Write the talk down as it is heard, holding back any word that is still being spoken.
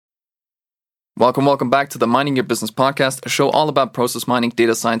Welcome back to the Mining Your Business podcast, a show all about process mining,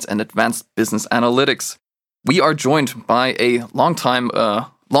 data science, and advanced business analytics. We are joined by a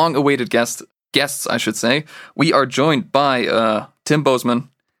long-awaited guests, I should say. We are joined by Tim Bozeman,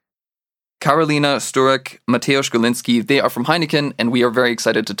 Karolina Sturek, Mateusz Golinski. They are from Heineken, and we are very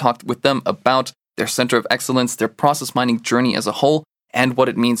excited to talk with them about their Center of Excellence, their process mining journey as a whole, and what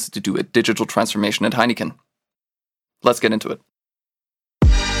it means to do a digital transformation at Heineken. Let's get into it.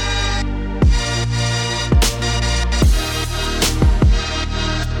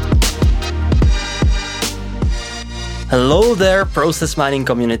 Hello there, process mining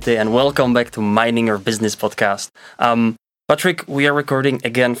community, and welcome back to Mining Your Business podcast. Patrick, we are recording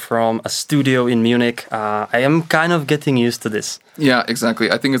again from a studio in Munich. I am kind of getting used to this. Yeah,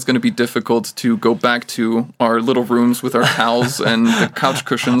 exactly. I think it's going to be difficult to go back to our little rooms with our towels and the couch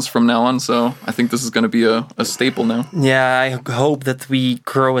cushions from now on. So I think this is going to be a staple now. Yeah, I hope that we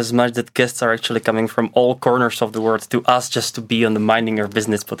grow as much that guests are actually coming from all corners of the world to us just to be on the Mining Your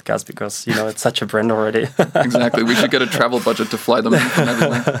Business podcast because, it's such a brand already. Exactly. We should get a travel budget to fly them from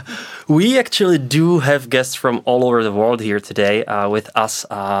everywhere. We actually do have guests from all over the world here today. With us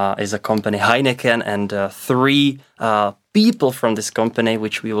is a company, Heineken, and three people from this company,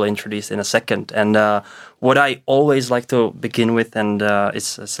 which we will introduce in a second. And what I always like to begin with, and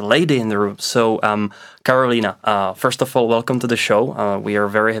it's a lady in the room. So, Karolina, first of all, welcome to the show. We are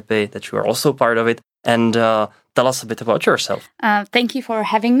very happy that you are also part of it. And tell us a bit about yourself. Thank you for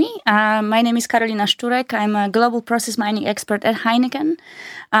having me. My name is Karolina Sturek. I'm a global process mining expert at Heineken.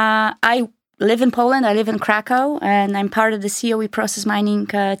 I live in Poland. I live in Krakow, and I'm part of the COE process mining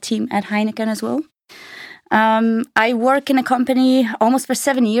team at Heineken as well. I work in a company almost for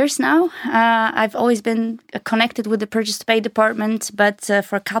 7 years now. I've always been connected with the purchase to pay department, but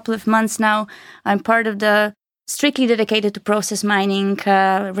for a couple of months now, I'm part of the strictly dedicated to process mining,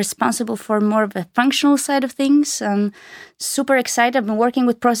 responsible for more of the functional side of things. I'm super excited. I've been working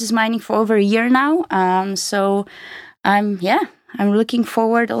with process mining for over a year now. So I'm looking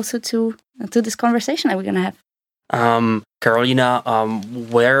forward also to this conversation that we're going to have. Karolina,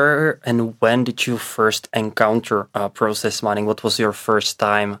 where and when did you first encounter process mining? What was your first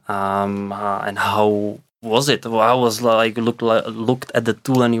time, and how was it? I was looked at the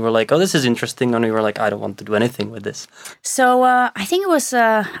tool and you were like, "Oh, this is interesting," and you were like, "I don't want to do anything with this." So I think it was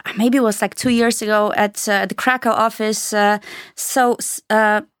maybe it was like 2 years ago at the Krakow office.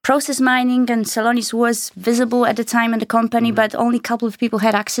 Process mining and Celonis was visible at the time in the company, but only a couple of people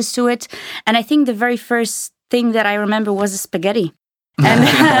had access to it. And I think the very first thing that I remember was the spaghetti.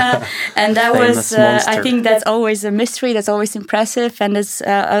 And that was, I think that's always a mystery. That's always impressive. And there's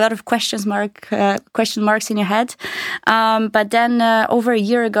a lot of question marks in your head. But then over a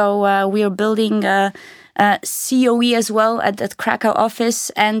year ago, we were building COE as well at Krakow office.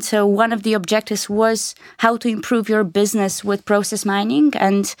 And one of the objectives was how to improve your business with process mining.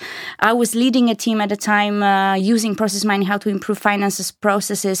 And I was leading a team at the time using process mining, how to improve finances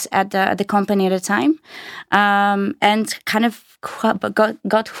processes at the company at the time. And kind of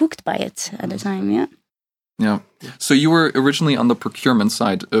got hooked by it at the time, yeah. Yeah. So you were originally on the procurement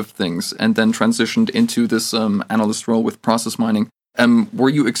side of things and then transitioned into this analyst role with process mining. Were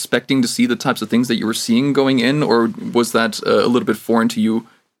you expecting to see the types of things that you were seeing going in, or was that a little bit foreign to you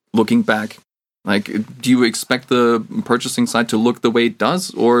looking back? Like, do you expect the purchasing side to look the way it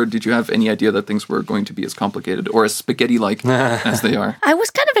does, or did you have any idea that things were going to be as complicated or as spaghetti-like as they are? I was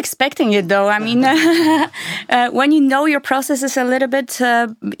kind of expecting it, though. I mean, when you know your processes a little bit,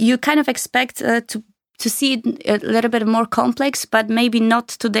 you kind of expect to see it a little bit more complex, but maybe not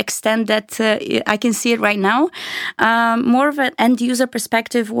to the extent that I can see it right now. More of an end user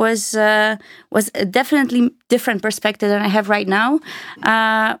perspective was a definitely different perspective than I have right now.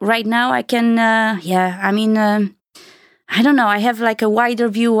 Right now, I can, I don't know. I have like a wider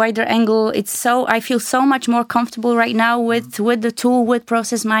view, wider angle. I feel so much more comfortable right now with the tool, with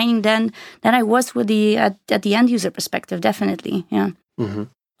process mining than I was with at the end user perspective. Definitely, yeah.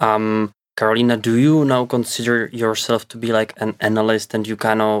 Mm-hmm. Karolina, do you now consider yourself to be like an analyst and you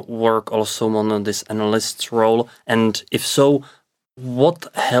kind of work also on this analyst's role? And if so, what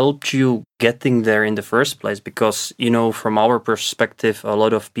helped you getting there in the first place? Because, from our perspective, a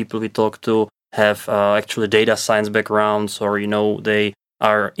lot of people we talk to have actually data science backgrounds or, they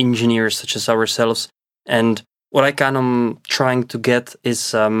are engineers such as ourselves. And what I kind of trying to get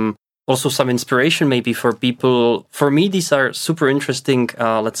is also some inspiration maybe for people. For me, these are super interesting,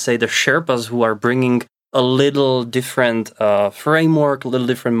 let's say the Sherpas who are bringing a little different framework, a little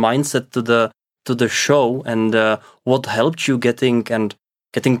different mindset to the show, and what helped you getting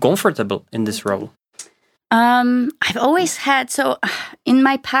comfortable in this role? I've always had, so in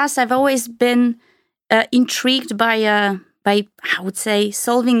my past, I've always been intrigued by I would say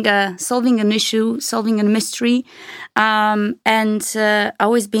solving an issue, solving a mystery, and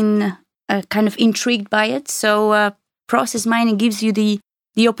always been kind of intrigued by it. So process mining gives you the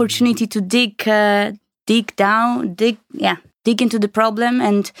opportunity to dig into the problem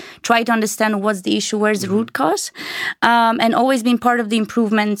and try to understand what's the issue, where's the root cause, and always been part of the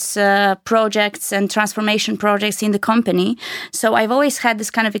improvements projects and transformation projects in the company. So I've always had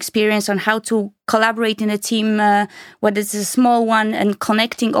this kind of experience on how to collaborate in a team, whether it's a small one, and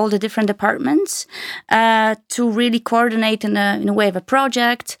connecting all the different departments to really coordinate in a way of a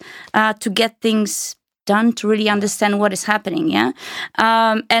project, to get things done, to really understand what is happening.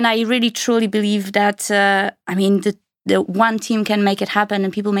 And I really truly believe that, the one team can make it happen,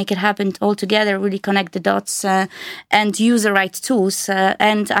 and people make it happen all together, really connect the dots and use the right tools.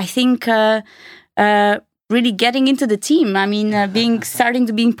 And I think really getting into the team, starting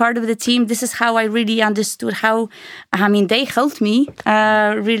to being part of the team, this is how I really understood how, they helped me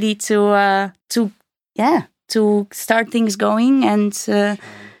really to start things going. And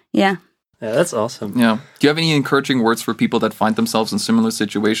Yeah, that's awesome. Yeah. Do you have any encouraging words for people that find themselves in similar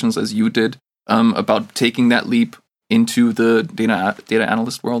situations as you did about taking that leap into the data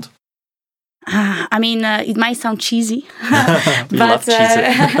analyst world? It might sound cheesy,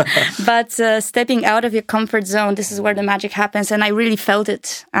 but stepping out of your comfort zone, this is where the magic happens. And I really felt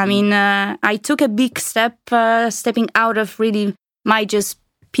it. I took a big step, stepping out of really my just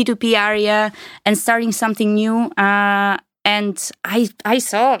P2P area and starting something new. And I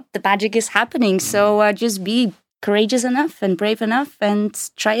saw the magic is happening. So just be courageous enough and brave enough and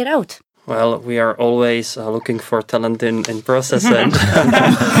try it out. Well, we are always looking for talent in process and They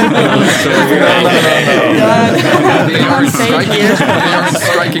are in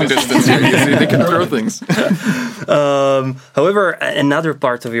striking distance here. You see, they can throw things. However, another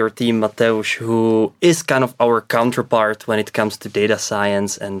part of your team, Mateusz, who is kind of our counterpart when it comes to data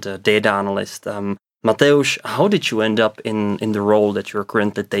science and data analyst. Mateusz, how did you end up in the role that you're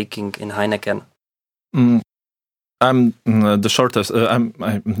currently taking in Heineken? I'm the shortest.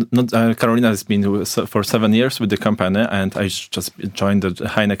 Karolina has been for 7 years with the company, and I just joined the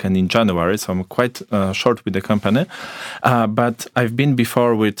Heineken in January, so I'm quite short with the company. But I've been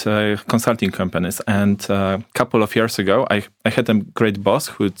before with consulting companies, and a couple of years ago, I had a great boss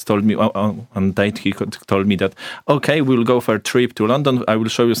who told me on date. He told me that we'll go for a trip to London. I will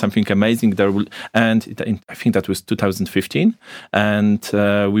show you something amazing there. I think that was 2015, and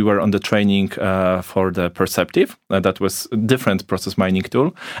we were on the training for the Perceptive. That was a different process mining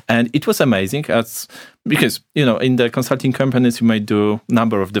tool. And it was amazing because, in the consulting companies, you might do a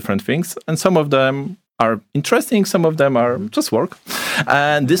number of different things. And some of them are interesting. Some of them are just work.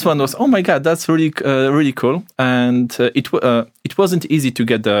 And this one was, oh my God, that's really, really cool. And it wasn't easy to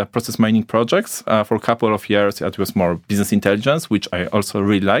get the process mining projects. For a couple of years, it was more business intelligence, which I also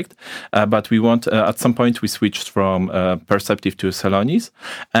really liked. But we at some point, we switched from Perceptive to Celonis.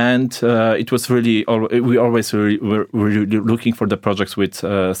 And it was really, we always were really looking for the projects with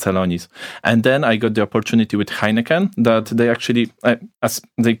Celonis. And then I got the opportunity with Heineken that they actually,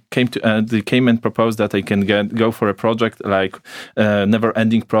 they came and proposed that I can go for a project like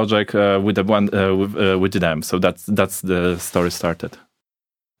never-ending project with them. So that's the story started.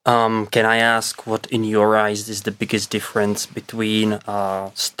 Can I ask what, in your eyes, is the biggest difference between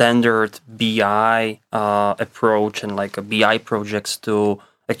standard BI approach and like a BI projects to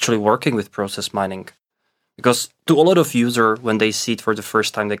actually working with process mining? Because to a lot of users, when they see it for the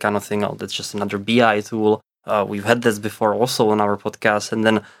first time, they kind of think, oh, that's just another BI tool. We've had this before also on our podcast. And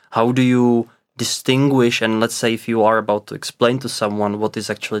then how do you distinguish, and let's say if you are about to explain to someone what is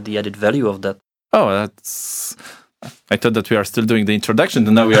actually the added value of that? I thought that we are still doing the introduction,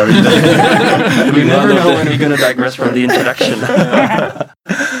 and now we are we never know when we're going to digress from the introduction.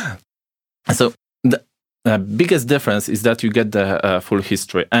 So the biggest difference is that you get the full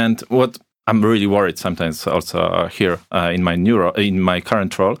history. And what I'm really worried sometimes also here in my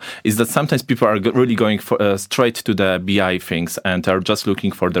current role is that sometimes people are really going for straight to the BI things and are just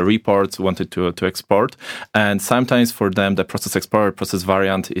looking for the reports wanted to export. And sometimes for them, the process explorer, process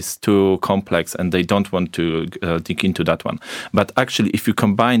variant is too complex and they don't want to dig into that one. But actually, if you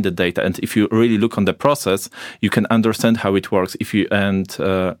combine the data and if you really look on the process, you can understand how it works. It's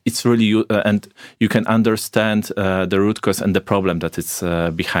really and you can understand the root cause and the problem that is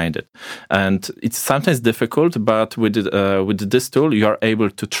behind it. And it's sometimes difficult, but with this tool, you are able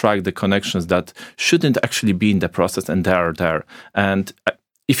to track the connections that shouldn't actually be in the process, and they are there. And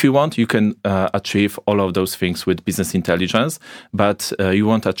if you want, you can achieve all of those things with business intelligence, but you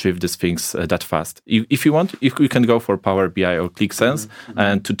won't achieve these things that fast. If you want, you can go for Power BI or ClickSense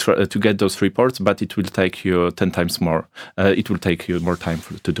and to get those reports, but it will take you 10 times more. It will take you more time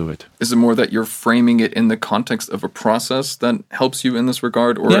to do it. Is it more that you're framing it in the context of a process that helps you in this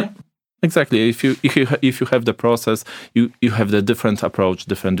regard, or? Yeah. Exactly. If you have the process, you have the different approach,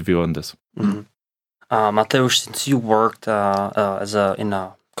 different view on this. Mateusz, since you worked in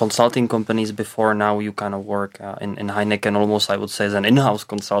consulting companies before, now you kind of work in Heineken almost, I would say, as an in-house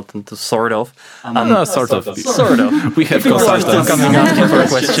consultant, sort of. Sort of. We have consultants coming asking for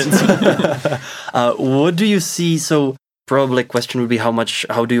questions. What do you see? So probably a question would be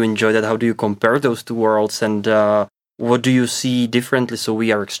how do you enjoy that? How do you compare those two worlds? And what do you see differently? So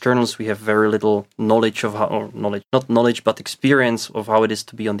we are externals. We have very little knowledge of not knowledge, but experience of how it is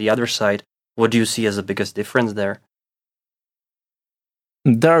to be on the other side. What do you see as the biggest difference there?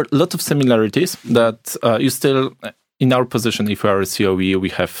 There are a lot of similarities that you still, in our position, if we are a COE, we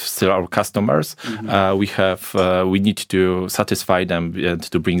have still our customers. We need to satisfy them and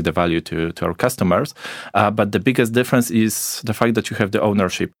to bring the value to our customers. But the biggest difference is the fact that you have the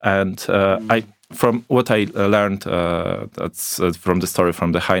ownership. And from what I learned, that's from the story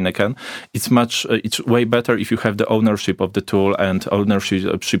from the Heineken, it's way better if you have the ownership of the tool and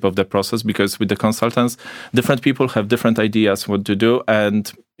ownership of the process, because with the consultants, different people have different ideas what to do,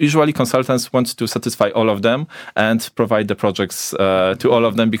 and usually consultants want to satisfy all of them and provide the projects to all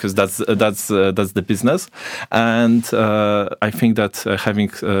of them, because that's the business. And I think that having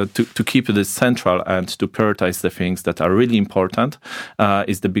to keep this central and to prioritize the things that are really important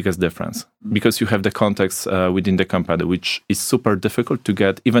is the biggest difference, because you have the context within the company, which is super difficult to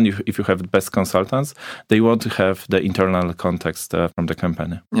get. Even if you have the best consultants, they want to have the internal context from the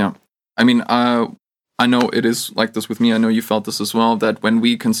company. Yeah, I mean, I know it is like this with me. I know you felt this as well, that when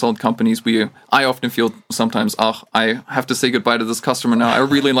we consult companies, I often feel sometimes, I have to say goodbye to this customer now. I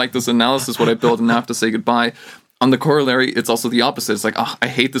really like this analysis, what I built, and now I have to say goodbye. On the corollary, it's also the opposite. It's like, I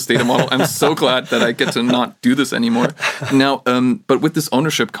hate this data model. I'm so glad that I get to not do this anymore. Now, but with this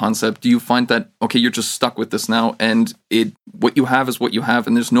ownership concept, do you find that, okay, you're just stuck with this now, and what you have is what you have,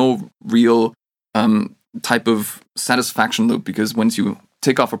 and there's no real type of satisfaction loop, because once you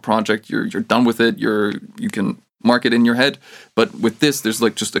take off a project, you're done with it, you can mark it in your head. But with this, there's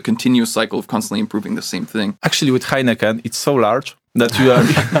like just a continuous cycle of constantly improving the same thing. Actually, with Heineken, it's so large that you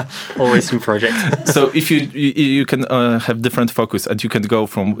are always in projects. So if you can have different focus, and you can go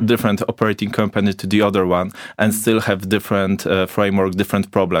from different operating company to the other one and still have different framework, different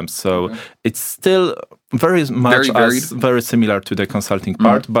problems. So it's still very similar to the consulting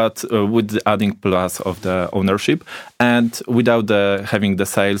part, but with the adding plus of the ownership, and without having the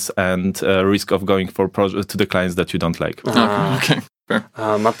sales and risk of going for to the clients that you don't like. Okay.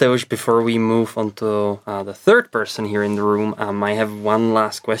 Mateusz, before we move on to the third person here in the room, I have one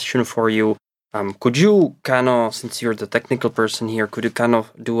last question for you. Could you kind of, since you're the technical person here, could you kind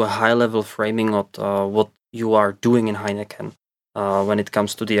of do a high-level framing of what you are doing in Heineken when it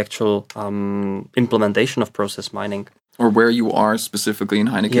comes to the actual implementation of process mining? Or where you are specifically in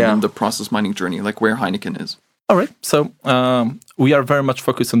Heineken in the process mining journey, like where Heineken is. All right. So we are very much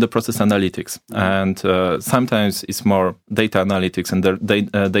focused on the process analytics, and sometimes it's more data analytics and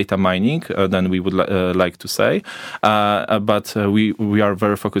data mining than we would like to say. But we are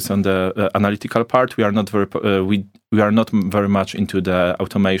very focused on the analytical part. We are not very much into the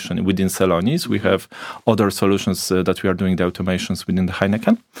automation within Celonis. We have other solutions that we are doing the automations within the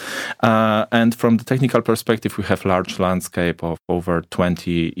Heineken. And from the technical perspective, we have large landscape of over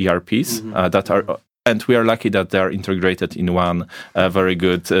 20 ERPs that are. And we are lucky that they are integrated in one very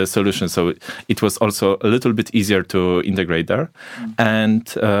good solution. So it was also a little bit easier to integrate there.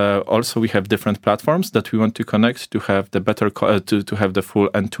 And also we have different platforms that we want to connect to have the better to have the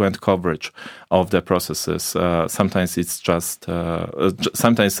full end-to-end coverage of the processes. Sometimes it's just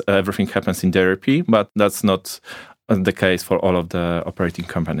sometimes everything happens in the ERP, but that's not the case for all of the operating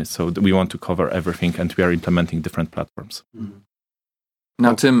companies. So we want to cover everything, and we are implementing different platforms.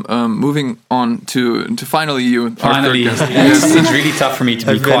 Now, Tim, moving on to finally you. Finally, it's really tough for me to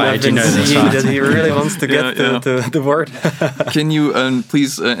be quiet. You know this. That he really wants to get to the word. Can you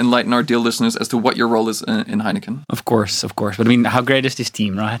please enlighten our dear listeners as to what your role is in Heineken? Of course. But I mean, how great is this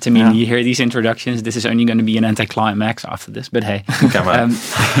team, right? I mean, you hear these introductions. This is only going to be an anticlimax after this, but hey. Come on.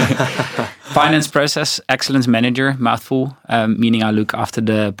 Finance process excellence manager, mouthful, meaning I look after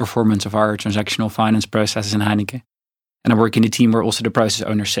the performance of our transactional finance processes in Heineken. And I work in a team where also the process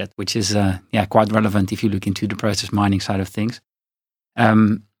owner sit, which is quite relevant if you look into the process mining side of things.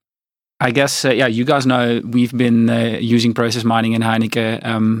 I guess, you guys know we've been using process mining in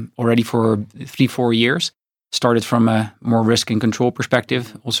Heineken already for 3-4 years. Started from a more risk and control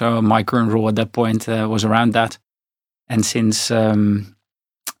perspective. Also, my current role at that point was around that. And since the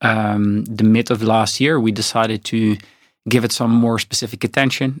mid of last year, we decided to give it some more specific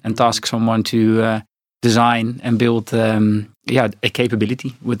attention and task someone to design and build a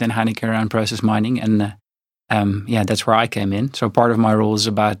capability within Heineken around process mining. And that's where I came in. So part of my role is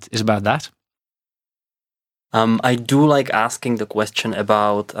about that. I do like asking the question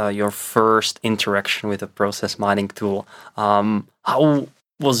about your first interaction with a process mining tool. How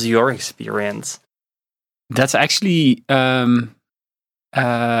was your experience? That's actually that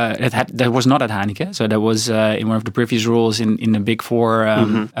was not at Heineken. So that was in one of the previous roles in the Big Four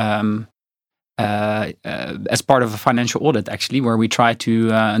as part of a financial audit, actually, where we tried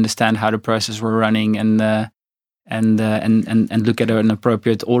to understand how the processes were running and look at an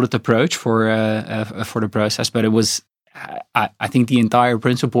appropriate audit approach for the process. But it was, I think, the entire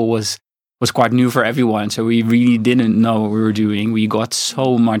principle was quite new for everyone. So we really didn't know what we were doing. We got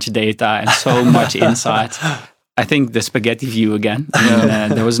so much data and so much insight. I think the spaghetti view again.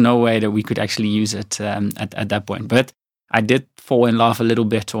 There was no way that we could actually use it at that point. But I did fall in love a little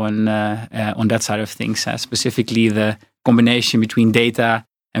bit on that side of things. Specifically, the combination between data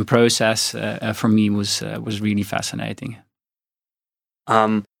and process for me was really fascinating.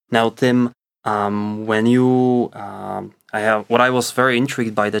 Now, Tim, when you, what I was very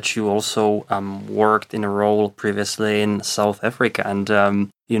intrigued by that you also worked in a role previously in South Africa, and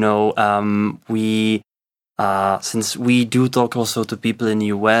we since we do talk also to people in the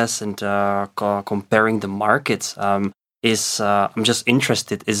US and comparing the markets. I'm just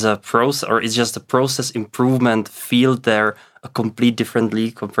interested, is a process or is just a process improvement field there a complete different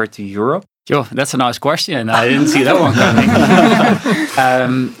league compared to Europe? Yo, that's a nice question. I didn't see that one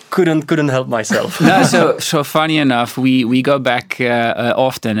coming. Couldn't help myself. No, so funny enough, we go back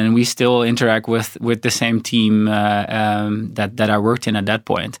often, and we still interact with the same team that I worked in at that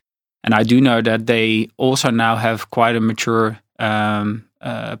point. And I do know that they also now have quite a mature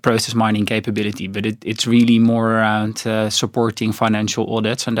process mining capability, but it's really more around supporting financial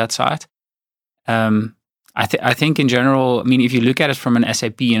audits on that side. I think in general, I mean, if you look at it from an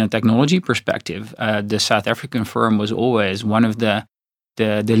SAP and a technology perspective, the South African firm was always one of the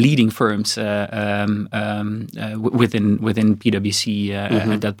leading firms within PwC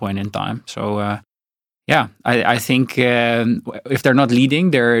at that point in time. So I think if they're not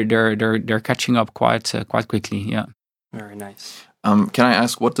leading, they're catching up quite quickly. Yeah, very nice. Can I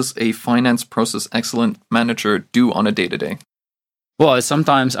ask, what does a finance process excellence manager do on a day-to-day? Well,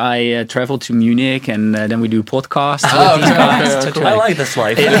 sometimes I travel to Munich and then we do podcasts with these guys. Okay. I like this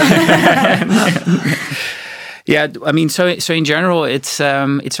life. Yeah, I mean, so in general, it's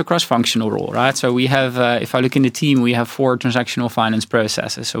a cross-functional role, right? So we have, if I look in the team, we have 4 transactional finance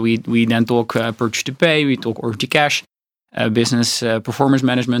processes. So we then talk purchase to pay, we talk order to cash, business performance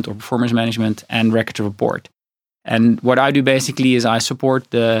management or performance management, and record to report. And what I do basically is I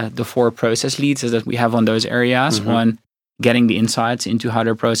support the 4 process leads that we have on those areas on getting the insights into how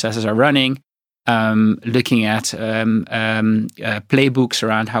their processes are running, looking at playbooks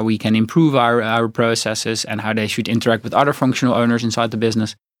around how we can improve our processes and how they should interact with other functional owners inside the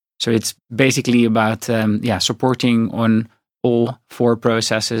business. So it's basically about supporting on all 4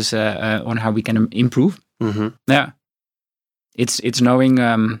 processes on how we can improve. Yeah, it's knowing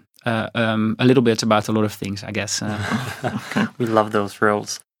a little bit about a lot of things, I guess. We love those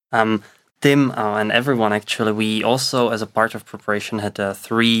roles. Tim and everyone, actually, we also, as a part of preparation, had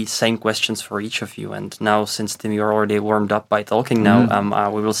 3 same questions for each of you. And now, since Tim, you're already warmed up by talking now,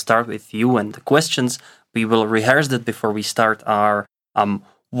 we will start with you. And the questions, we will rehearse that before we start, are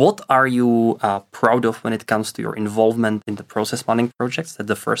what are you proud of when it comes to your involvement in the process mining projects? That's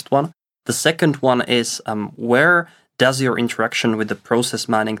the first one. The second one is where does your interaction with the process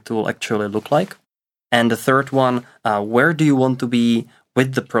mining tool actually look like? And the third one, where do you want to be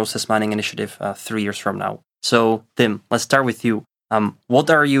with the process mining initiative 3 years from now? So, Tim, let's start with you. What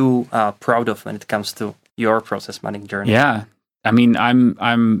are you proud of when it comes to your process mining journey? Yeah, I mean,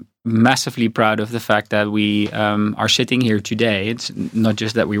 I'm massively proud of the fact that we are sitting here today. It's not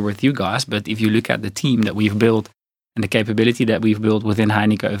just that we're with you guys, but if you look at the team that we've built and the capability that we've built within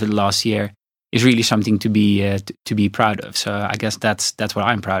Heineken over the last year, is really something to be proud of. So I guess that's what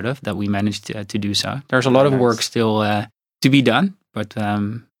I'm proud of, that we managed to do so. There's a lot of work still to be done, but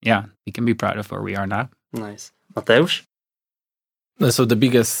we can be proud of where we are now. Nice. Mateusz? So the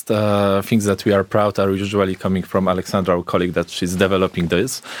biggest things that we are proud are usually coming from Alexandra, our colleague, that she's developing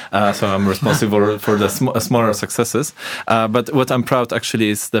this. So I'm responsible for the smaller successes. But what I'm proud actually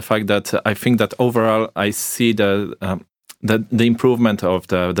is the fact that I think that overall I see the improvement of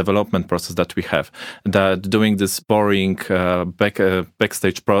the development process that we have, that doing this boring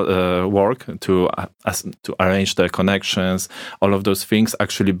backstage work to arrange the connections, all of those things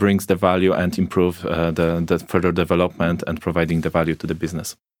actually brings the value and improve the further development and providing the value to the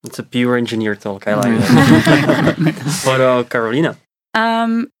business. It's a pure engineer talk. I like it. But Carolina?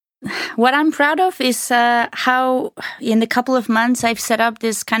 What I'm proud of is how in the couple of months I've set up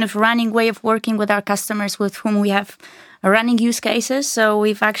this kind of running way of working with our customers with whom we have running use cases. So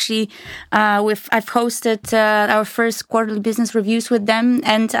we've actually, I've hosted our first quarterly business reviews with them.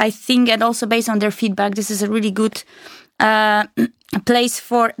 And I think, and also based on their feedback, this is a really good place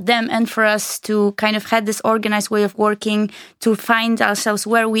for them and for us to kind of have this organized way of working, to find ourselves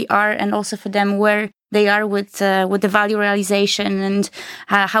where we are, and also for them where they are with the value realization, and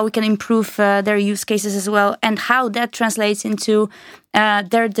how we can improve their use cases as well, and how that translates into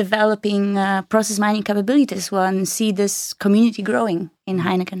their developing process mining capabilities as well, and see this community growing in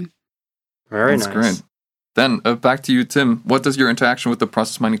Heineken. Very That's nice. great. Then back to you, Tim. What does your interaction with the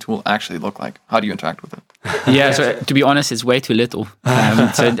process mining tool actually look like? How do you interact with it? Yeah, so to be honest, it's way too little.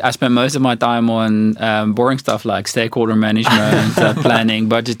 So I spend most of my time on boring stuff like stakeholder management, planning,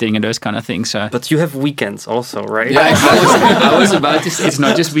 budgeting, and those kind of things. So. But you have weekends also, right? Yeah, I was about to say, it's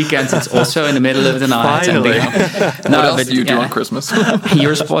not just weekends, it's also in the middle of the night. Finally. What else do you do on Christmas?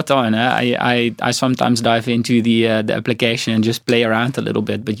 You're spot on. I sometimes dive into the application and just play around a little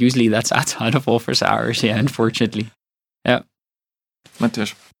bit, but usually that's outside of office hours, unfortunately. Yeah.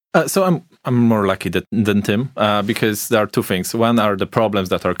 Matish. So I'm more lucky than Tim because there are two things. One are the problems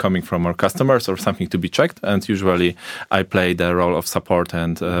that are coming from our customers or something to be checked, and usually I play the role of support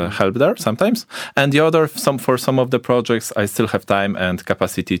and help there sometimes. And the other, for some of the projects, I still have time and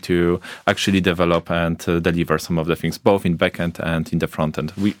capacity to actually develop and deliver some of the things, both in backend and in the front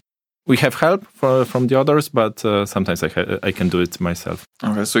end. We have help from the others, but sometimes I can do it myself.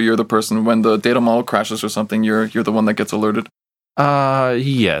 Okay, so you're the person when the data model crashes or something, you're the one that gets alerted.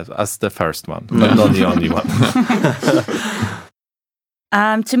 Yeah, as the first one, not the only one.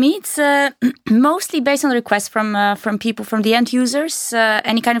 To me, it's mostly based on requests from people, from the end users.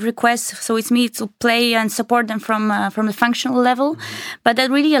 Any kind of requests, so it's me to play and support them from a functional level. But that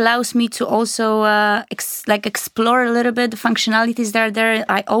really allows me to also explore a little bit the functionalities that are there.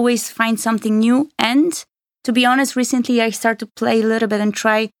 I always find something new, and to be honest, recently I start to play a little bit and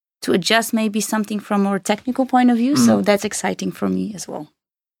try to adjust maybe something from a more technical point of view. So that's exciting for me as well.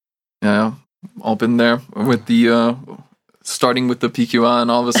 Yeah, all been there with the starting with the PQA,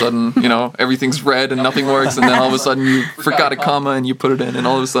 and all of a sudden, everything's red and nothing works, and then all of a sudden you forgot a comma and you put it in, and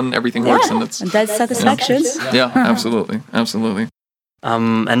all of a sudden everything works, and that's satisfaction. Yeah, absolutely.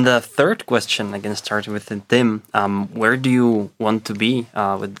 And the third question, I can start with Tim. Where do you want to be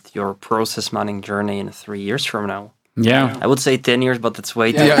with your process mining journey in 3 years from now? Yeah, I would say 10 years, but it's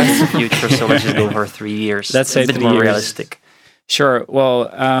way too in the future. So let's just go for 3 years. That's a bit more realistic. Sure. Well,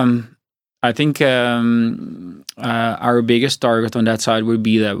 I think our biggest target on that side would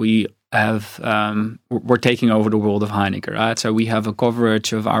be that we have we're taking over the world of Heineken, right? So we have a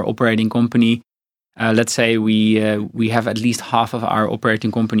coverage of our operating company. Let's say we have at least half of our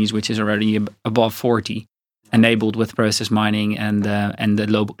operating companies, which is already above 40, enabled with process mining and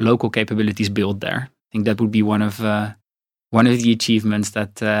the local capabilities built there. I think that would be one of the achievements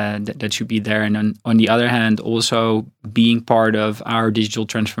that should be there. And on the other hand, also being part of our digital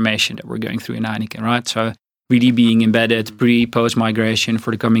transformation that we're going through in Heineken, right? So really being embedded post migration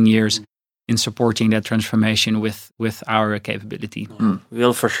for the coming years in supporting that transformation with our capability.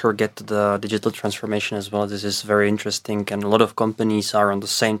 We'll for sure get to the digital transformation as well. This is very interesting, and a lot of companies are on the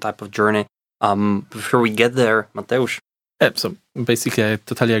same type of journey. Before we get there, Mateusz. So basically, I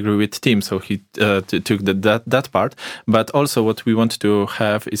totally agree with Tim. So he took that part, but also what we want to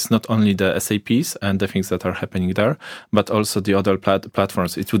have is not only the SAPs and the things that are happening there, but also the other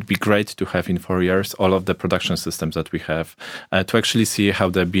platforms. It would be great to have in 4 years all of the production systems that we have, to actually see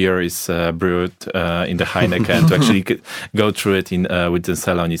how the beer is brewed in the Heineken, to actually go through it with the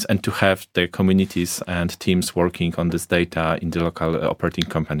Celonis, and to have the communities and teams working on this data in the local operating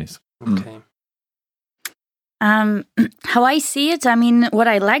companies. Okay. How I see it, I mean, what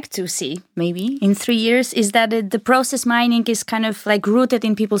I like to see maybe in 3 years is that the process mining is kind of like rooted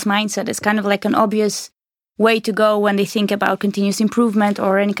in people's mindset. It's kind of like an obvious way to go when they think about continuous improvement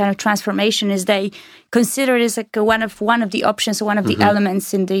or any kind of transformation, is they consider it as like one of the options, one of the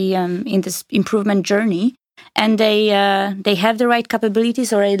elements in the in this improvement journey. and they have the right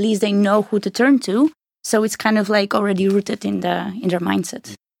capabilities, or at least they know who to turn to. So it's kind of like already rooted in their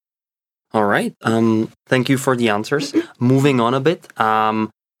mindset. All right. Thank you for the answers. Moving on a bit.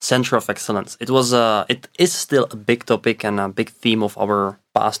 Center of Excellence. It is still a big topic and a big theme of our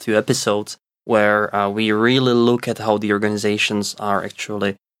past few episodes, where we really look at how the organizations are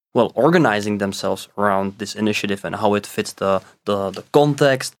actually organizing themselves around this initiative and how it fits the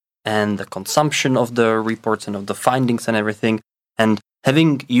context and the consumption of the reports and of the findings and everything. And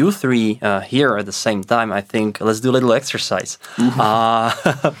having you three here at the same time, I think let's do a little exercise. How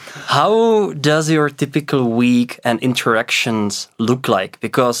does your typical week and interactions look like?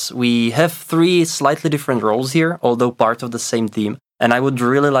 Because we have three slightly different roles here, although part of the same team. And I would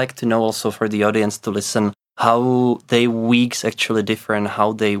really like to know also for the audience to listen how their weeks actually differ and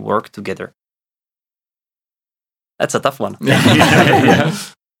how they work together. That's a tough one.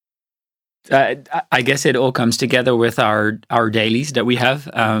 I guess it all comes together with our dailies that we have,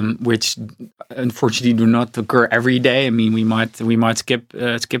 which unfortunately do not occur every day. I mean, we might skip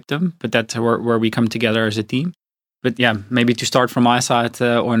them, but that's where we come together as a team. But yeah, maybe to start from my side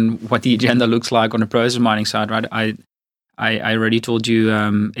on what the agenda looks like on the process mining side, right? I already told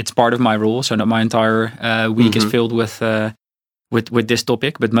you it's part of my role, so not my entire week is filled with this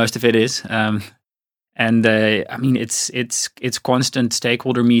topic, but most of it is. And I mean, it's constant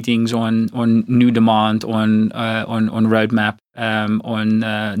stakeholder meetings on new demand, on roadmap, on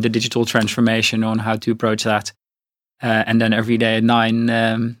the digital transformation, on how to approach that, and then every day at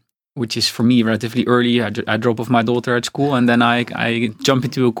 9, which is for me relatively early, I drop off my daughter at school, and then I jump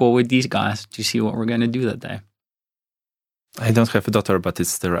into a call with these guys to see what we're going to do that day. I don't have a daughter, but it's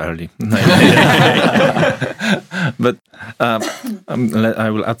still early. But I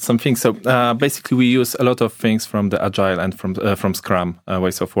will add something. So basically, we use a lot of things from the Agile and from Scrum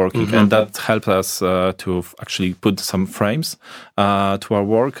ways of working, and that helps us to actually put some frames to our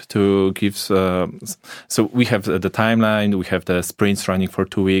work. To give so we have the timeline, we have the sprints running for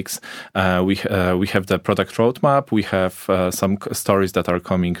 2 weeks. We have the product roadmap. We have some stories that are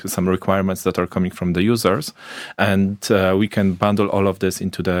coming, some requirements that are coming from the users, and we can bundle all of this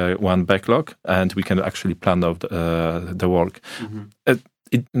into the one backlog, and we can actually plan out the work.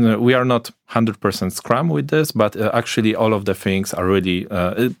 We are not 100% Scrum with this, but actually all of the things are really,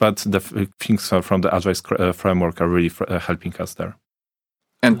 but the things from the Agile framework are really helping us there.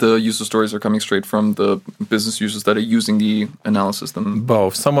 And the user stories are coming straight from the business users that are using the analysis system?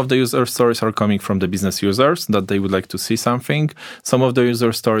 Both. Some of the user stories are coming from the business users that they would like to see something. Some of the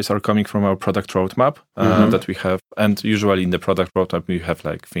user stories are coming from our product roadmap that we have. And usually in the product roadmap, we have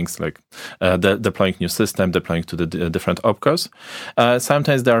like things like deploying new system, deploying to the different opcos.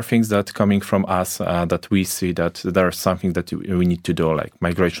 Sometimes there are things that coming from us that we see that there's something that we need to do, like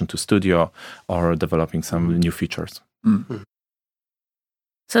migration to Studio or developing some new features.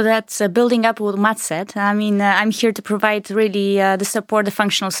 So that's building up what Matt said. I mean, I'm here to provide really the support, the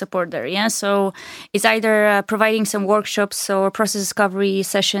functional support there. Yeah. So it's either providing some workshops or process discovery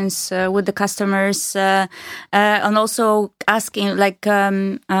sessions with the customers, and also asking, like,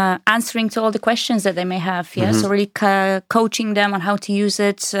 answering to all the questions that they may have. Yeah. So really coaching them on how to use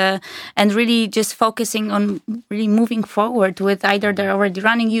it, and really just focusing on really moving forward with either they're already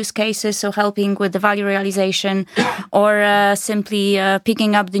running use cases, so helping with the value realization, or simply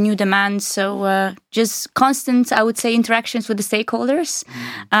picking up the new demands. So just constant, I would say, interactions with the stakeholders.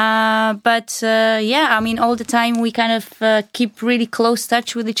 But I mean, all the time we kind of keep really close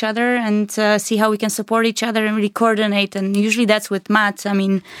touch with each other and see how we can support each other and really coordinate. And usually that's with Matt. I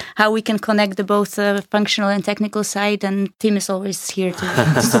mean, how we can connect the both functional and technical side. And Tim is always here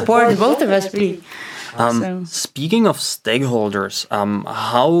to support both of us, really. Speaking of stakeholders,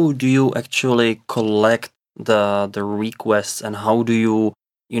 how do you actually collect the requests, and how do you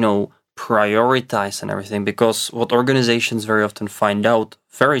prioritize and everything? Because what organizations very often find out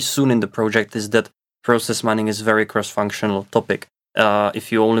very soon in the project is that process mining is a very cross-functional topic.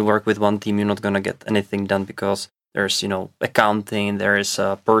 If you only work with one team, you're not going to get anything done, because there's, accounting, there is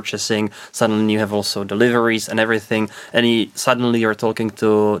purchasing, suddenly you have also deliveries and everything, and suddenly you're talking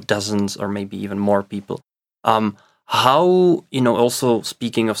to dozens or maybe even more people. How, also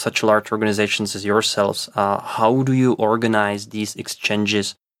speaking of such large organizations as yourselves, how do you organize these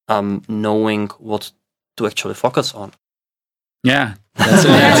exchanges, knowing what to actually focus on? Yeah, that's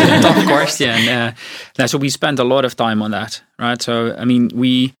a tough question. So we spend a lot of time on that, right? So, I mean,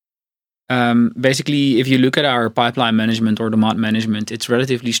 we basically, if you look at our pipeline management or demand management, it's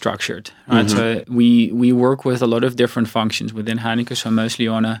relatively structured, right? So we work with a lot of different functions within Heineken, so mostly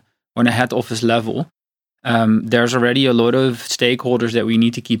on a head office level. there's already a lot of stakeholders that we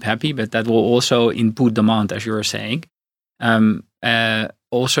need to keep happy, but that will also input demand, as you were saying.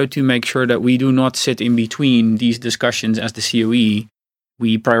 Also to make sure that we do not sit in between these discussions as the COE,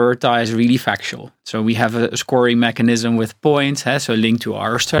 we prioritize really factual. So we have a scoring mechanism with points, so linked to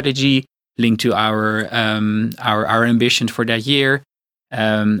our strategy, linked to our ambitions for that year,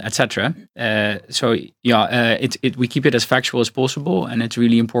 etc. We keep it as factual as possible, and it's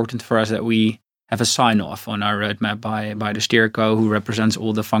really important for us that we have a sign-off on our roadmap by the steerco, who represents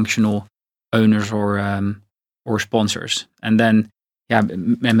all the functional owners or sponsors. And then,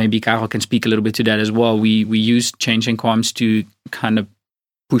 and maybe Karel can speak a little bit to that as well. We use changing comms to kind of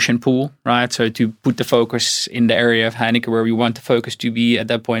push and pull, right? So to put the focus in the area of Heineken where we want the focus to be at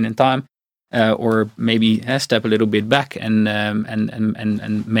that point in time, or maybe step a little bit back and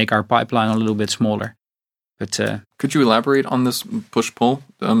make our pipeline a little bit smaller. But could you elaborate on this push-pull?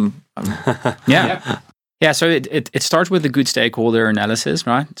 Yeah. So it starts with a good stakeholder analysis,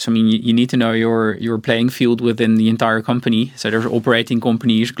 right? So I mean, you need to know your playing field within the entire company. So there's operating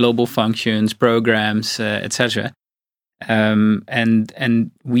companies, global functions, programs, etc.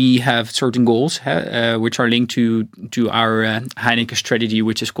 And we have certain goals which are linked to our Heineken strategy,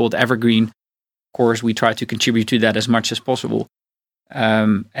 which is called Evergreen. Of course, we try to contribute to that as much as possible.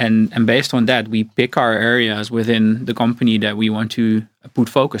 And based on that, we pick our areas within the company that we want to put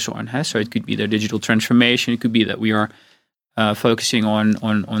focus on. So it could be the digital transformation. It could be that we are focusing on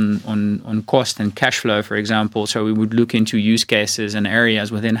cost and cash flow, for example. So we would look into use cases and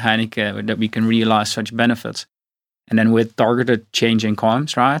areas within Heineken that we can realize such benefits. And then with targeted change in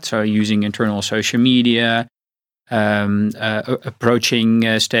comms, right? So using internal social media, approaching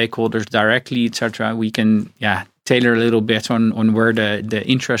stakeholders directly, etc. We can, tailor a little bit on where the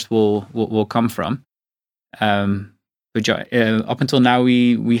interest will come from. But up until now,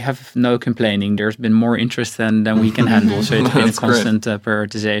 we have no complaining. There's been more interest than we can handle. So it's been a constant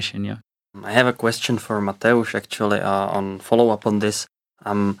prioritization. Yeah. I have a question for Mateusz, actually, on follow-up on this.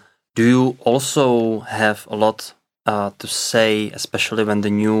 Do you also have a lot to say, especially when the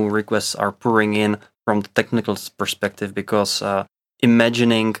new requests are pouring in from the technical perspective? Because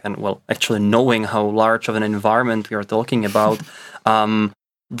imagining and, actually knowing how large of an environment we are talking about,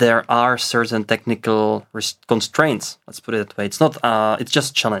 there are certain technical constraints. Let's put it that way. It's not. It's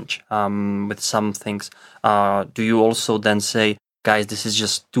just challenge with some things. Do you also then say, guys, this is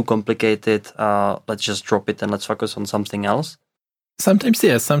just too complicated. Let's just drop it and let's focus on something else? Sometimes,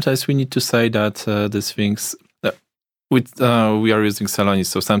 yes. Sometimes we need to say that these things. We are using Celonis,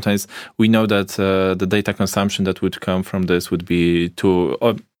 so sometimes we know that the data consumption that would come from this would be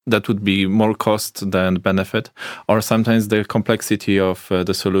that would be more cost than benefit, or sometimes the complexity of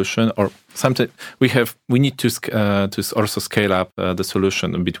the solution, or sometimes we need to also scale up the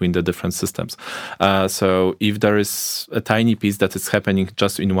solution between the different systems. So if there is a tiny piece that is happening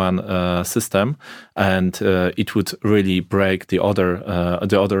just in one system, and it would really break the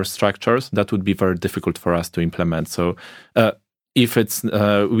other structures, that would be very difficult for us to implement. So if it's,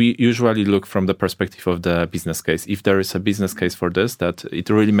 we usually look from the perspective of the business case. If there is a business case for this, that it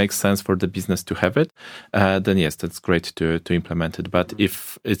really makes sense for the business to have it, then yes, that's great to implement it. But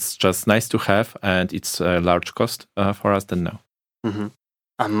if it's just nice to have and it's a large cost for us, then no.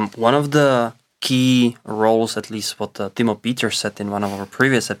 Mm-hmm. One of the key roles, at least what Timo Peter said in one of our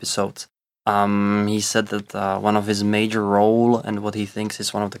previous episodes, he said that one of his major role and what he thinks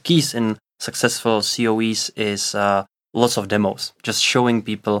is one of the keys in successful COEs is lots of demos, just showing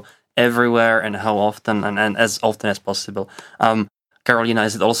people everywhere and how often and as often as possible. Karolina,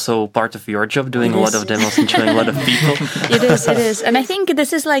 is it also part of your job doing a lot of demos and showing a lot of people? It is. And I think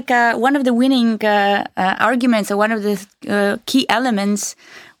this is like one of the winning arguments or one of the key elements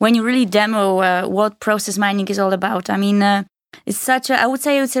when you really demo what process mining is all about. I mean, it's I would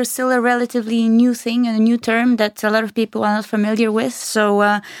say it's still a relatively new thing and a new term that a lot of people are not familiar with.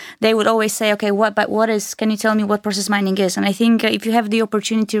 So they would always say, okay, can you tell me what process mining is? And I think if you have the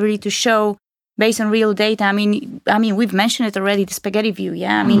opportunity really to show based on real data, I mean, we've mentioned it already, the spaghetti view.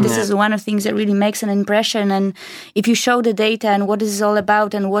 Yeah. I mean, this is one of the things that really makes an impression. And if you show the data and what this is all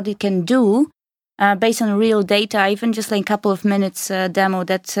about and what it can do, based on real data, even just like a couple of minutes demo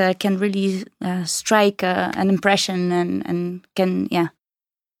that can really strike an impression and can,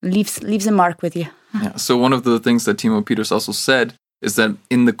 leaves a mark with you. Yeah. So one of the things that Timo Peters also said is that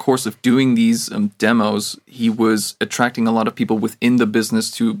in the course of doing these demos, he was attracting a lot of people within the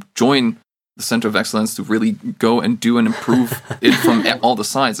business to join the Center of Excellence to really go and do and improve it from all the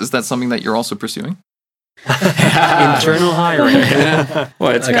sides. Is that something that you're also pursuing? Internal hiring.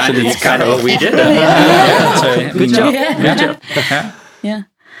 Well, it's kind of what we did. Good job. Good job. Yeah.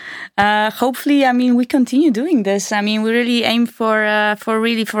 hopefully, we continue doing this. We really aim for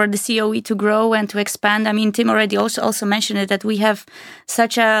the COE to grow and to expand. Tim already also mentioned it, that we have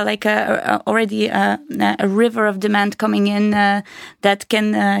such already a river of demand coming in that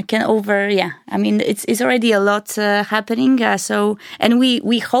can over. It's already a lot happening. And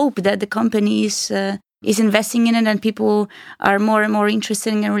we hope that the company is investing in it and people are more and more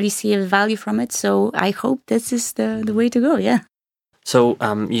interested and really see a value from it. So I hope this is the way to go. Yeah. So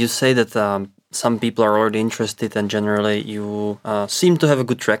you say that some people are already interested and generally you seem to have a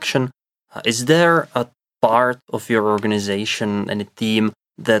good traction. Is there a part of your organization and a team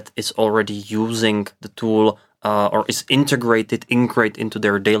that is already using the tool or is integrated into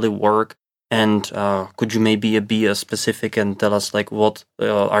their daily work? And could you maybe be specific and tell us what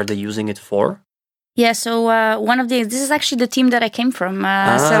are they using it for? Yeah, so this is actually the team that I came from.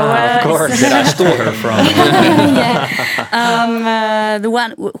 Of course, that I stole her from. The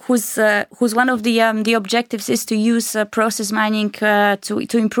one who's one of the objectives is to use process mining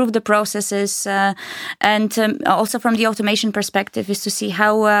to improve the processes, and also from the automation perspective is to see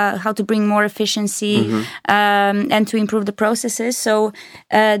how to bring more efficiency and to improve the processes. So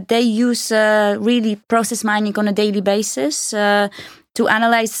they use really process mining on a daily basis. To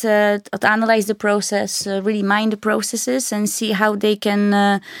analyze the process, really mine the processes, and see how they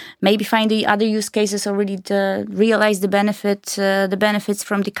can maybe find the other use cases or really realize the benefits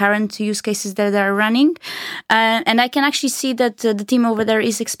from the current use cases that are running. And I can actually see that the team over there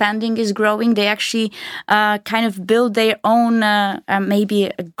is expanding, is growing. They actually kind of build their own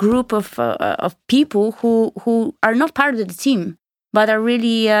maybe a group of people who are not part of the team, but are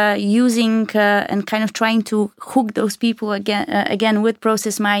really using and kind of trying to hook those people again with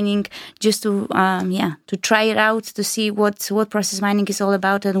process mining, just to try it out, to see what process mining is all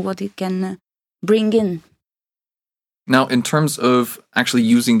about and what it can bring in. Now, in terms of actually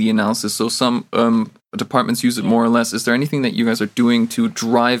using the analysis, so some departments use it more or less. Is there anything that you guys are doing to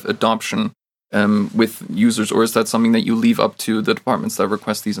drive adoption with users, or is that something that you leave up to the departments that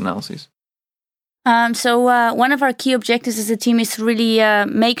request these analyses? So one of our key objectives as a team is really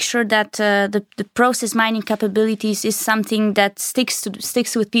make sure that the process mining capabilities is something that sticks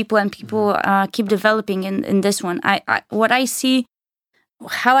with people, and people keep developing in this one.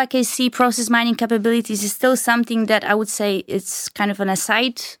 How I can see process mining capabilities is still something that I would say it's kind of an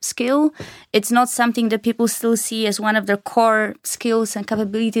aside skill. It's not something that people still see as one of their core skills and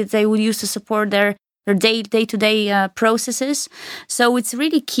capabilities they would use to support their day-to-day processes. So it's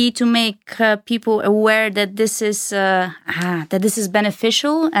really key to make people aware that this is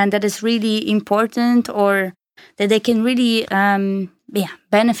beneficial and that is really important, or that they can really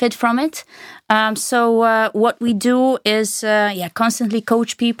benefit from it. So what we do is constantly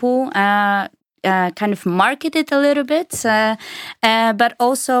coach people, kind of market it a little bit, but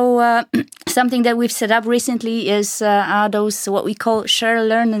also something that we've set up recently is those what we call share,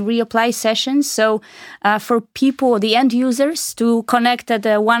 learn, and reapply sessions. So for people, the end users, to connect at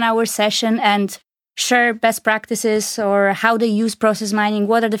a 1-hour session and share best practices or how they use process mining,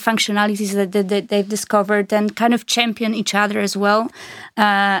 what are the functionalities that they've discovered, and kind of champion each other as well,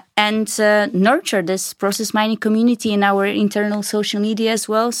 and nurture this process mining community in our internal social media as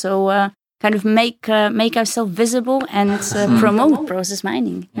well. So kind of make ourselves visible and promote process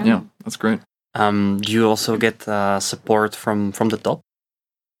mining. Yeah, that's great. Do you also get support from the top?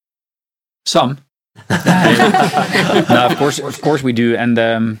 Some. No, of course we do,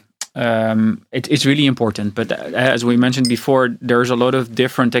 and it's really important. But as we mentioned before, there's a lot of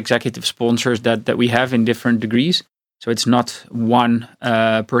different executive sponsors that we have in different degrees. So it's not one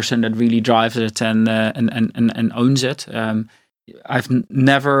person that really drives it and owns it. I've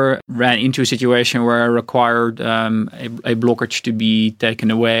never ran into a situation where I required a blockage to be taken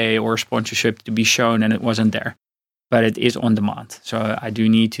away or sponsorship to be shown and it wasn't there. But it is on demand. So I do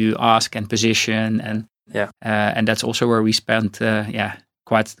need to ask and position, and that's also where we spent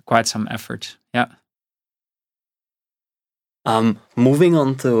quite some effort. Yeah. Moving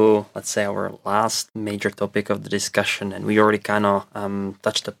on to, let's say, our last major topic of the discussion, and we already kind of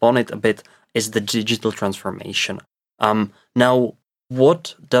touched upon it a bit, is the digital transformation. Now,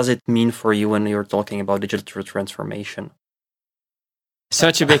 what does it mean for you when you're talking about digital transformation?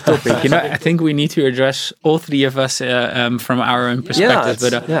 Such a big topic. I think we need to address all three of us from our own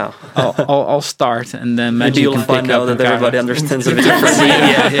perspective. I'll start, and then maybe you'll find out that everybody understands a bit differently.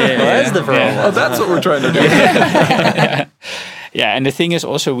 That's the problem. Oh, that's what we're trying to do. Yeah, and the thing is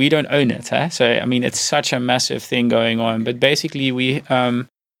also we don't own it. So I mean, it's such a massive thing going on. But basically, we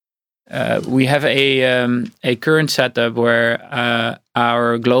have a current setup where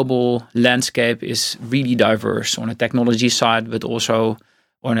our global landscape is really diverse on the technology side, but also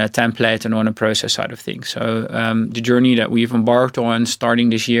on a template and on a process side of things. So the journey that we've embarked on starting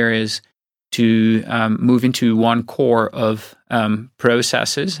this year is to move into one core of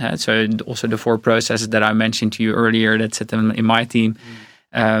processes. So also the 4 processes that I mentioned to you earlier that sit in my team,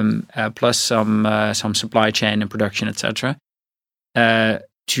 plus some supply chain and production, etc.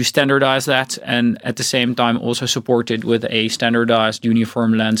 To standardize that, and at the same time also support it with a standardized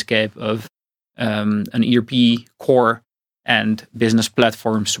uniform landscape of an ERP core and business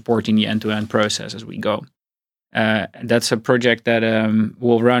platform supporting the end-to-end process as we go. That's a project that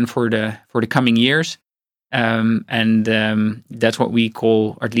will run for the coming years, and that's what we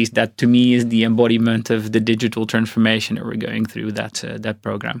call, or at least that to me is the embodiment of the digital transformation that we're going through that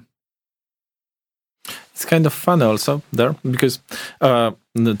program. It's kind of fun also there because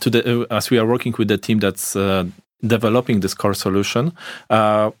as we are working with the team that's developing this core solution,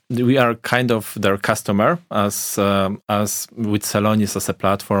 we are kind of their customer. As with Celonis as a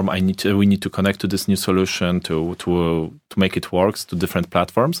platform, we need to connect to this new solution to make it work to different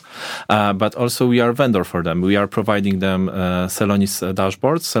platforms. But also we are a vendor for them. We are providing them Celonis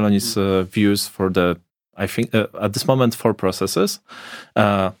dashboards, Celonis views for the, I think at this moment 4 processes,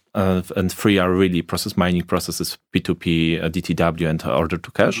 and 3 are really process mining processes: P2P, DTW, and order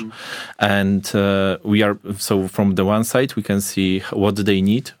to cash. And we are, so from the one side we can see what they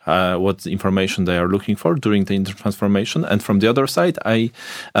need, what information they are looking for during the transformation, and from the other side I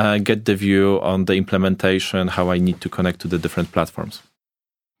get the view on the implementation, how I need to connect to the different platforms.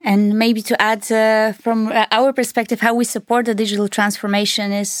 And maybe to add from our perspective, how we support the digital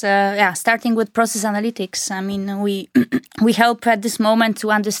transformation is starting with process analytics. I mean, we help at this moment to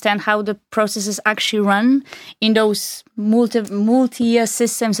understand how the processes actually run in those multi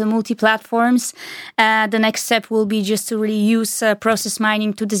systems and multi platforms. The next step will be just to really use process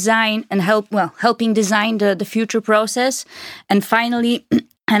mining to design and helping design the future process. And finally,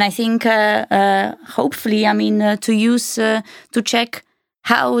 and I think hopefully, to use to check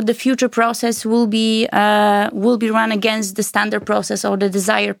how the future process will be run against the standard process or the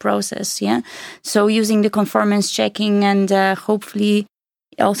desired process. Yeah, so using the conformance checking, and hopefully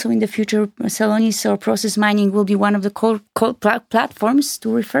also in the future, Celonis or process mining will be one of the core platforms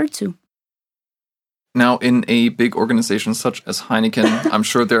to refer to. Now, in a big organization such as Heineken, I'm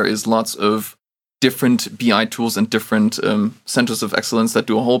sure there is lots of different BI tools and different centers of excellence that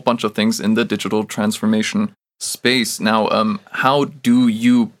do a whole bunch of things in the digital transformation space. Now, how do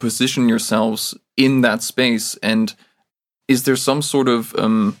you position yourselves in that space? And is there some sort of,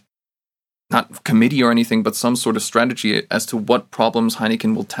 not committee or anything, but some sort of strategy as to what problems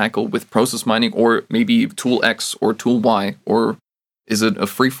Heineken will tackle with process mining, or maybe tool X or tool Y? Or is it a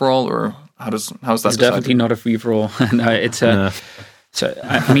free-for-all, or how's that It's decided? definitely not a free-for-all. No, it's so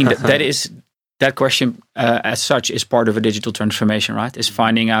I mean that question as such is part of a digital transformation, right? Is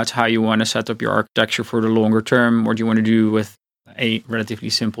finding out how you want to set up your architecture for the longer term. What do you want to do with a relatively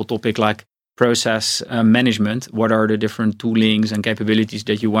simple topic like process management? What are the different toolings and capabilities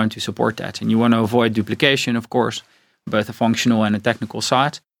that you want to support that? And you want to avoid duplication, of course, both a functional and a technical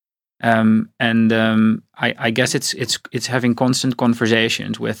side. I guess it's having constant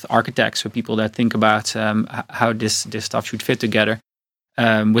conversations with architects, so people that think about how this stuff should fit together.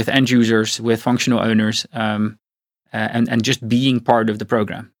 With end users, with functional owners, and just being part of the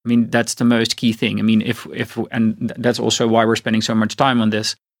program. I mean, that's the most key thing. I mean, if and that's also why we're spending so much time on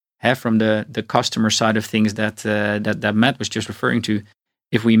this. From the customer side of things that Matt was just referring to,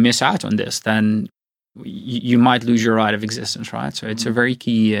 if we miss out on this, then you might lose your right of existence, right? So it's a very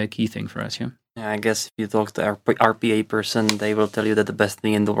key thing for us. Yeah, I guess if you talk to RPA person, they will tell you that the best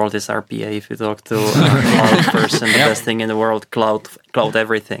thing in the world is RPA. If you talk to a cloud person, the best thing in the world, cloud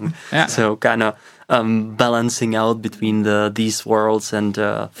everything. Yeah. So kind of balancing out between these worlds and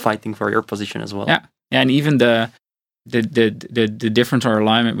fighting for your position as well. Yeah, and even the difference or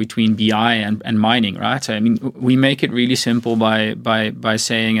alignment between BI and mining, right? So I mean, we make it really simple by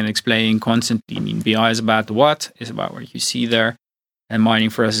saying and explaining constantly. I mean, BI is about the what, is about what you see there. And mining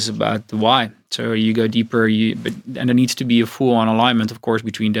for us is about the why. So you go deeper, and there needs to be a full-on alignment, of course,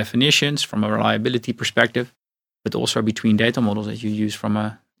 between definitions from a reliability perspective, but also between data models that you use from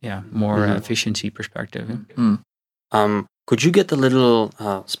a more efficiency perspective. Could you get a little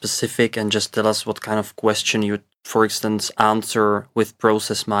specific and just tell us what kind of question you, for instance, answer with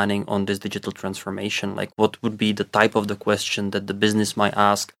process mining on this digital transformation? Like, what would be the type of the question that the business might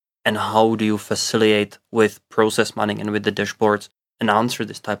ask, and how do you facilitate with process mining and with the dashboards and answer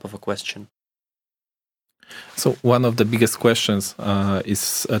this type of a question? So one of the biggest questions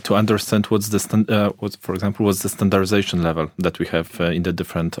is to understand what's the standardization level that we have in the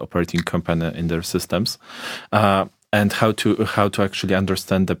different operating company in their systems. and how to actually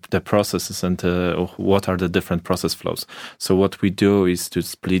understand the processes and what are the different process flows. So what we do is to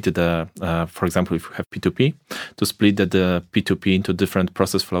split for example, if we have P2P, to split the P2P into different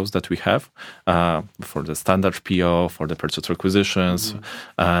process flows that we have for the standard PO, for the purchase requisitions,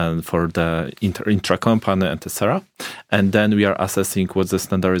 and for the intra-company, and etc. And then we are assessing what's the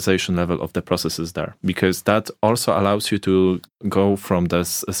standardization level of the processes there, because that also allows you to go from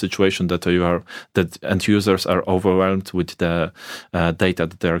this situation that end users are overwhelmed with the data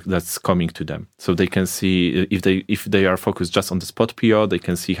that's coming to them. So they can see if they are focused just on the spot PO, they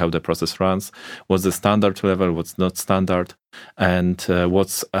can see how the process runs, what's the standard level, what's not standard, and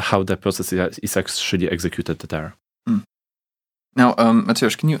how the process is actually executed there. Now,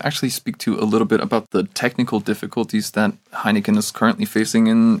 Mateusz, can you actually speak to a little bit about the technical difficulties that Heineken is currently facing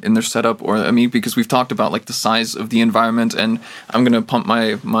in their setup? Or, I mean, because we've talked about like the size of the environment, and I'm going to pump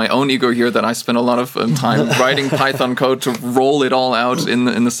my own ego here that I spent a lot of time writing Python code to roll it all out in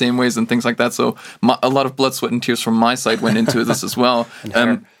the same ways and things like that. So a lot of blood, sweat, and tears from my side went into this as well.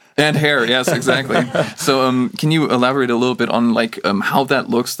 And hair, yes, exactly. So, can you elaborate a little bit on how that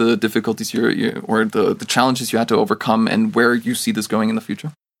looks, the difficulties or the challenges you had to overcome, and where you see this going in the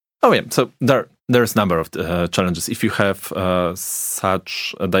future? Oh yeah, so there's a number of challenges. If you have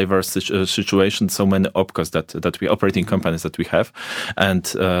such a diverse situation, so many opcos that we operating companies that we have, and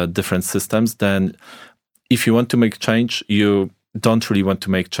different systems, then if you want to make change, you don't really want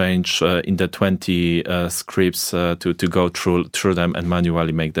to make change in the 20 scripts to go through them and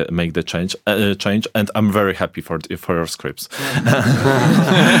manually make the change. And I'm very happy for your scripts.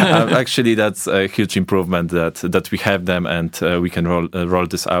 Actually, that's a huge improvement that we have them, and we can roll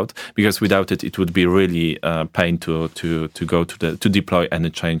this out, because without it would be really pain to go to deploy any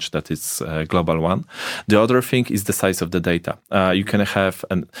change that is a global one. The other thing is the size of the data. You can have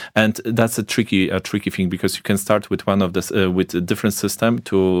and that's a tricky thing, because you can start with one of the with different system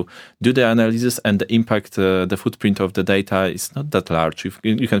to do the analysis, and the impact, the footprint of the data is not that large.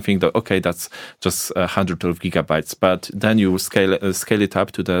 You can think that, okay, that's just 100 of gigabytes, but then you scale it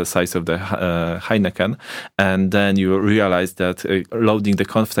up to the size of the Heineken, and then you realize that loading the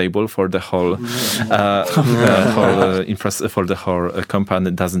conf table for the whole for the whole company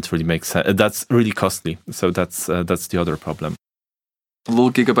doesn't really make sense. That's really costly. So that's the other problem. A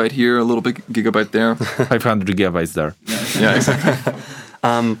little gigabyte here, a little big gigabyte there. 500 gigabytes there. Yeah, exactly.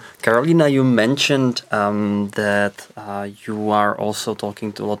 Karolina, you mentioned that you are also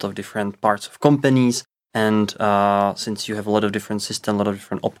talking to a lot of different parts of companies, and since you have a lot of different systems, a lot of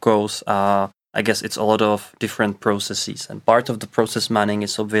different opcos, I guess it's a lot of different processes. And part of the process mining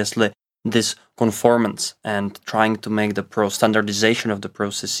is obviously this conformance and trying to make the standardization of the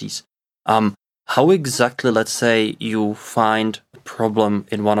processes. How exactly, let's say, you find a problem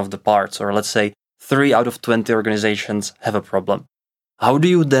in one of the parts, or let's say 3 out of 20 organizations have a problem. How do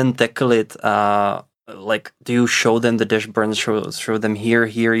you then tackle it? Do you show them the dashboard, show them here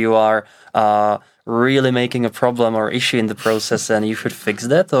you are really making a problem or issue in the process and you should fix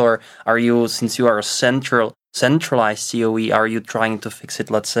that? Or are you, since you are a centralized COE, are you trying to fix it,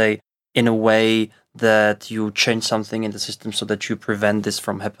 let's say, in a way that you change something in the system so that you prevent this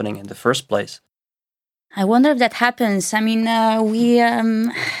from happening in the first place? I wonder if that happens. I mean,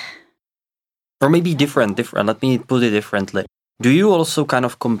 Or maybe different. Let me put it differently. Do you also kind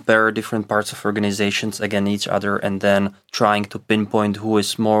of compare different parts of organizations against each other, and then trying to pinpoint who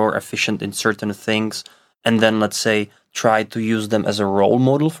is more efficient in certain things, and then, let's say, try to use them as a role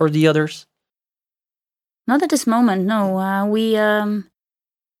model for the others? Not at this moment, no. We...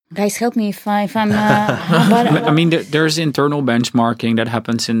 Guys, help me if I'm... I mean, there's internal benchmarking that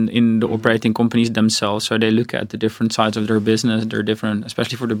happens in the operating companies themselves. So they look at the different sides of their business. They're different,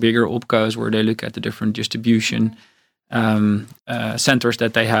 especially for the bigger opcos, where they look at the different distribution centers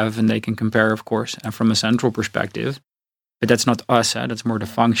that they have, and they can compare, of course, and from a central perspective. But that's not us. That's more the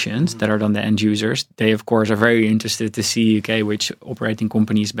functions that are on the end users. They, of course, are very interested to see, okay, which operating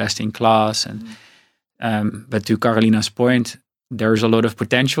company is best in class. And but to Karolina's point, there's a lot of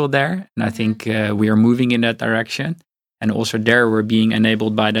potential there, and I think we are moving in that direction. And also there, we're being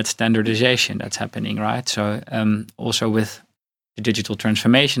enabled by that standardization that's happening, right? So also with the digital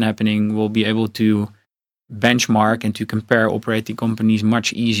transformation happening, we'll be able to benchmark and to compare operating companies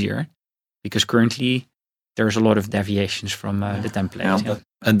much easier, because currently there's a lot of deviations from the template. Yeah.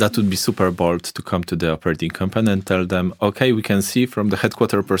 And that would be super bold to come to the operating company and tell them, okay, we can see from the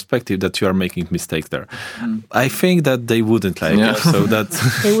headquarter perspective that you are making mistakes there. I think that they wouldn't like it. So that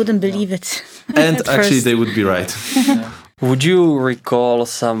they wouldn't believe it. And actually, they would be right. Would you recall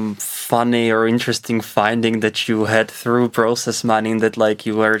some funny or interesting finding that you had through process mining that like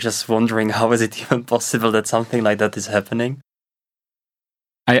you were just wondering how is it even possible that something like that is happening?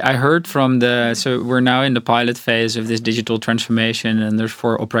 I heard from so we're now in the pilot phase of this digital transformation, and there's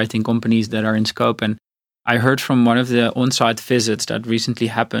 4 operating companies that are in scope. And I heard from one of the on-site visits that recently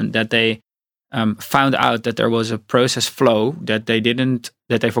happened that they found out that there was a process flow that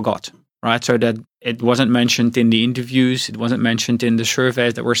they forgot. Right, so that it wasn't mentioned in the interviews, it wasn't mentioned in the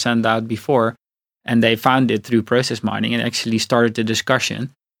surveys that were sent out before, and they found it through process mining and actually started the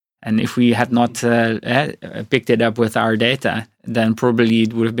discussion. And if we had not picked it up with our data, then probably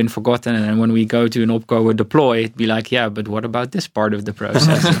it would have been forgotten. And then when we go to an OPCO or deploy, it'd be like, yeah, but what about this part of the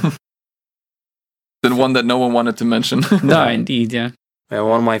process? The one that no one wanted to mention. No, indeed, yeah.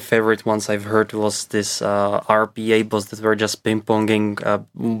 One of my favorite ones I've heard was this RPA bots that were just ping-ponging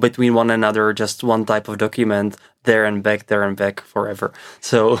between one another, just one type of document, there and back forever.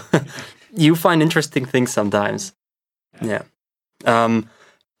 So you find interesting things sometimes. Yeah.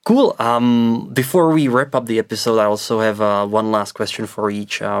 Cool. Before we wrap up the episode, I also have one last question for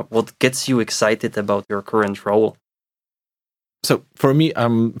each. What gets you excited about your current role? So for me,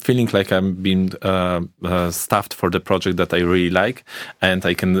 I'm feeling like I'm being staffed for the project that I really like, and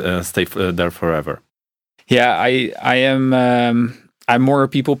I can stay there forever. Yeah, I am. I'm more a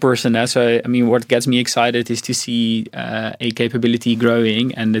people person. So I mean, what gets me excited is to see a capability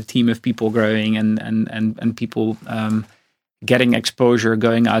growing and a team of people growing, and people getting exposure,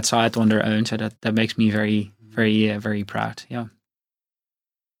 going outside on their own. So that makes me very, very, very proud. Yeah.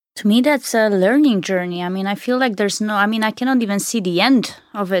 To me, that's a learning journey. I mean, I feel like I cannot even see the end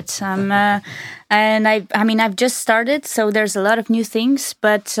of it. And I've just started, so there's a lot of new things,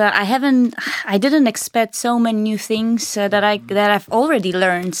 but I didn't expect so many new things that I've already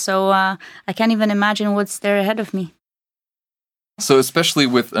learned. So I can't even imagine what's there ahead of me. So especially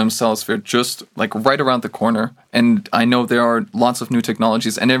with Salosphere just like right around the corner, and I know there are lots of new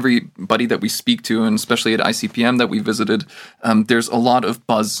technologies, and everybody that we speak to, and especially at ICPM that we visited, there's a lot of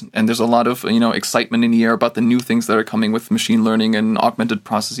buzz and there's a lot of excitement in the air about the new things that are coming with machine learning and augmented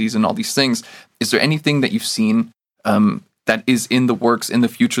processes and all these things. Is there anything that you've seen that is in the works in the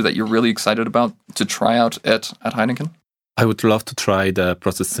future that you're really excited about to try out at Heineken? I would love to try the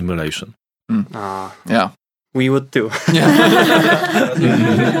process simulation. Yeah. We would too.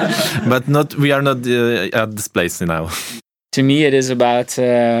 But we are not at this place now. To me, it is about,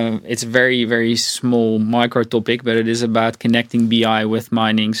 it's a very, very small micro topic, but it is about connecting BI with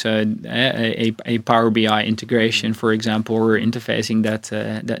mining. So a Power BI integration, for example, or interfacing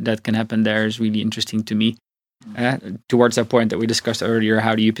that can happen there is really interesting to me. Towards that point that we discussed earlier,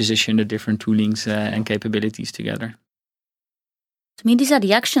 how do you position the different toolings and capabilities together? To me, these are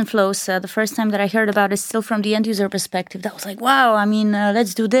the action flows. The first time that I heard about it, still from the end user perspective, that was like, wow, I mean,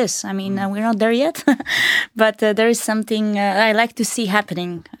 let's do this. I mean, we're not there yet, but there is something I like to see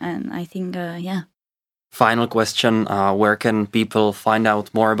happening. And I think, yeah. Final question, where can people find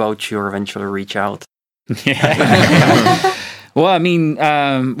out more about you or eventually reach out? Well, I mean,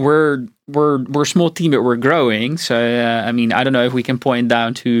 we're a small team, but we're growing. So, I mean, I don't know if we can point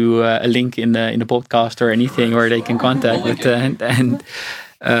down to a link in the podcast or anything where they can contact.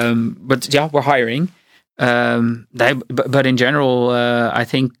 But yeah, we're hiring. But in general, I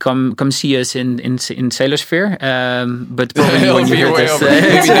think come see us in Salosphere. But probably when you hear this,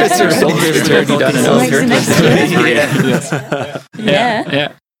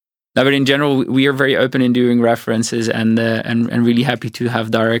 yeah. No, but in general, we are very open in doing references and really happy to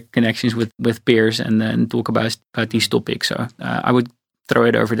have direct connections with peers and talk about these topics. So I would throw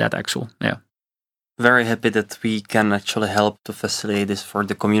it over that, Axel. Yeah. Very happy that we can actually help to facilitate this for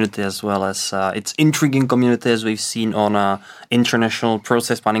the community as well as it's intriguing community as we've seen on a international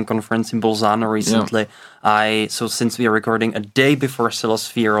process mining conference in Bolzano recently. Yeah. So since we are recording a day before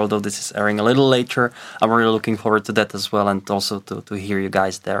Salosphere, although this is airing a little later, I'm really looking forward to that as well and also to hear you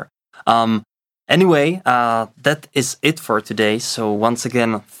guys there. Anyway, that is it for today. So once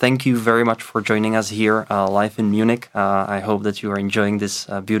again, thank you very much for joining us here live in Munich. I hope that you are enjoying this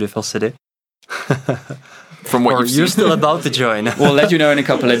beautiful city. From what you're still about to join. We'll let you know in a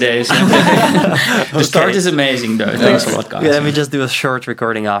couple of days. The start is amazing, though. Thanks a lot, guys. Yeah, let me just do a short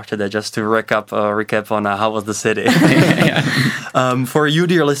recording after that, just to recap on how was the city. For you,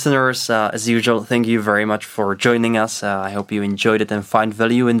 dear listeners, as usual, thank you very much for joining us. I hope you enjoyed it and find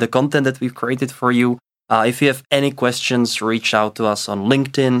value in the content that we've created for you. If you have any questions, reach out to us on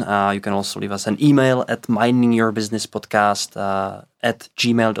LinkedIn. You can also leave us an email at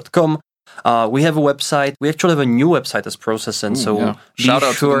miningyourbusinesspodcast@gmail.com. We have a website. We actually have a new website as Process, and so shout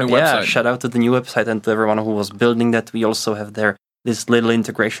out to the new website. Shout out to the new website and to everyone who was building that. We also have there this little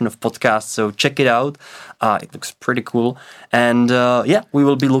integration of podcasts, so check it out. It looks pretty cool, and we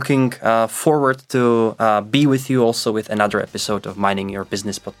will be looking forward to be with you also with another episode of Mining Your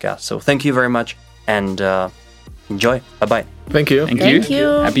Business podcast. So thank you very much, and enjoy. Bye bye. Thank you. Thank you. Thank you.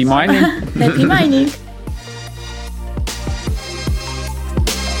 Happy mining. Happy mining.